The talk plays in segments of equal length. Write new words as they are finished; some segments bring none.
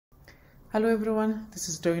Hello everyone, this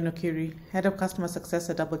is Doreen Okiri, Head of Customer Success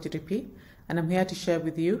at Double GDP, and I'm here to share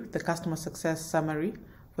with you the Customer Success Summary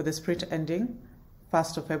for the sprint ending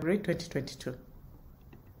 1st of February 2022.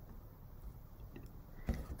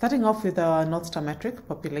 Starting off with our North Star metric,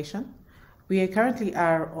 population, we currently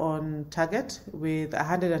are on target with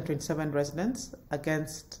 127 residents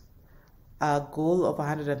against a goal of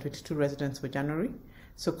 122 residents for January.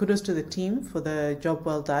 So kudos to the team for the job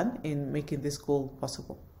well done in making this goal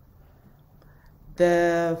possible.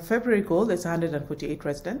 The February goal is 148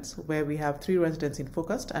 residents, where we have 3 residents in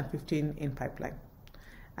focused and 15 in pipeline.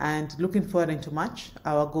 And looking forward into March,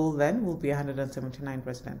 our goal then will be 179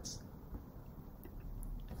 residents.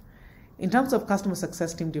 In terms of customer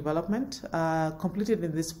success team development, completed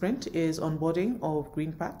in this sprint is onboarding of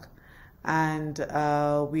GreenPack, and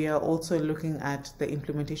we are also looking at the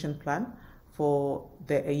implementation plan for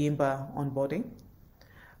the Ayimba onboarding.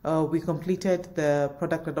 We completed the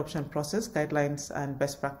product adoption process, guidelines and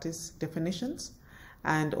best practice definitions,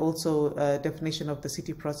 and also definition of the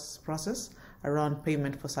city process around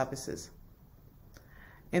payment for services.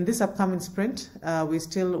 In this upcoming sprint, we're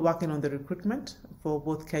still working on the recruitment for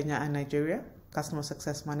both Kenya and Nigeria, customer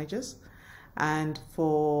success managers, and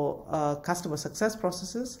for customer success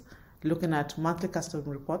processes, looking at monthly customer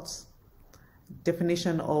reports,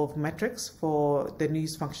 definition of metrics for the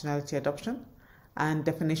news functionality adoption, and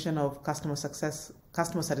definition of customer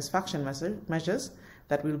satisfaction measures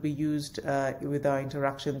that will be used with our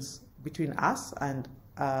interactions between us and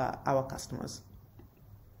our customers.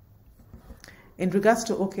 In regards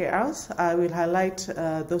to OKRs, I will highlight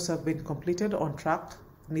those have been completed, on track,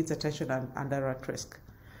 needs attention, and are at risk.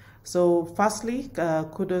 So firstly,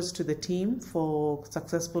 kudos to the team for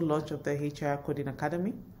successful launch of the HR Coding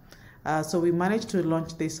Academy. So we managed to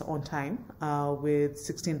launch this on time with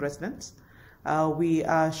 16 residents. We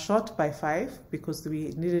are short by 5 because we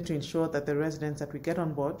needed to ensure that the residents that we get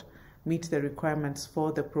on board meet the requirements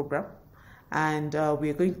for the program. And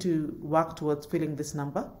we are going to work towards filling this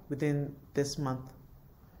number within this month.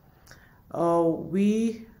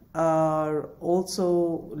 We are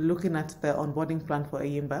also looking at the onboarding plan for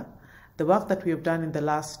Ayimba. The work that we have done in the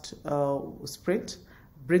last sprint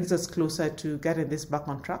brings us closer to getting this back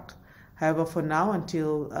on track. However, for now,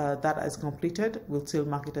 until that is completed, we'll still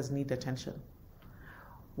mark it as need attention.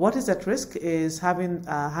 What is at risk is having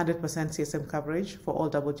 100% CSM coverage for all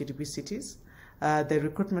double GDP cities. The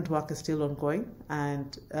recruitment work is still ongoing,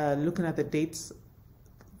 and looking at the dates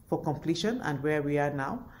for completion and where we are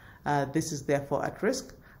now, this is therefore at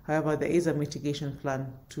risk. However, there is a mitigation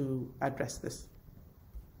plan to address this.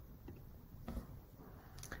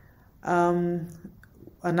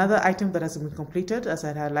 Another item that has been completed, as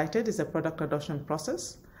I highlighted, is the product adoption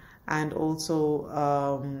process, and also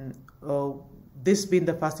this being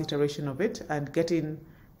the first iteration of it, and getting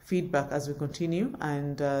feedback as we continue,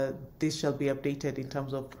 and this shall be updated in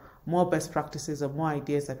terms of more best practices or more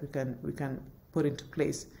ideas that we can put into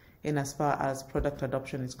place in as far as product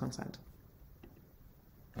adoption is concerned.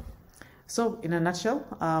 So in a nutshell,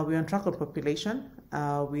 we're on track on population.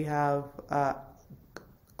 We have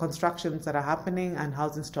constructions that are happening and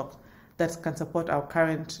housing stock that can support our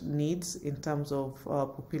current needs in terms of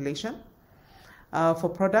population. For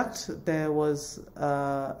product, there was,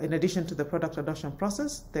 in addition to the product adoption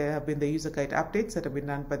process, there have been the user guide updates that have been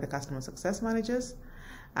done by the customer success managers.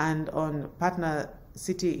 And on partner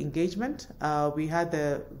city engagement, we had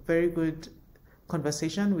a very good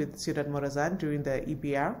conversation with Ciudad Morazan during the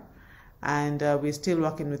EBR, and we're still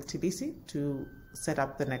working with TDC to set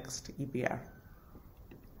up the next EBR.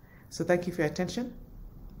 So thank you for your attention.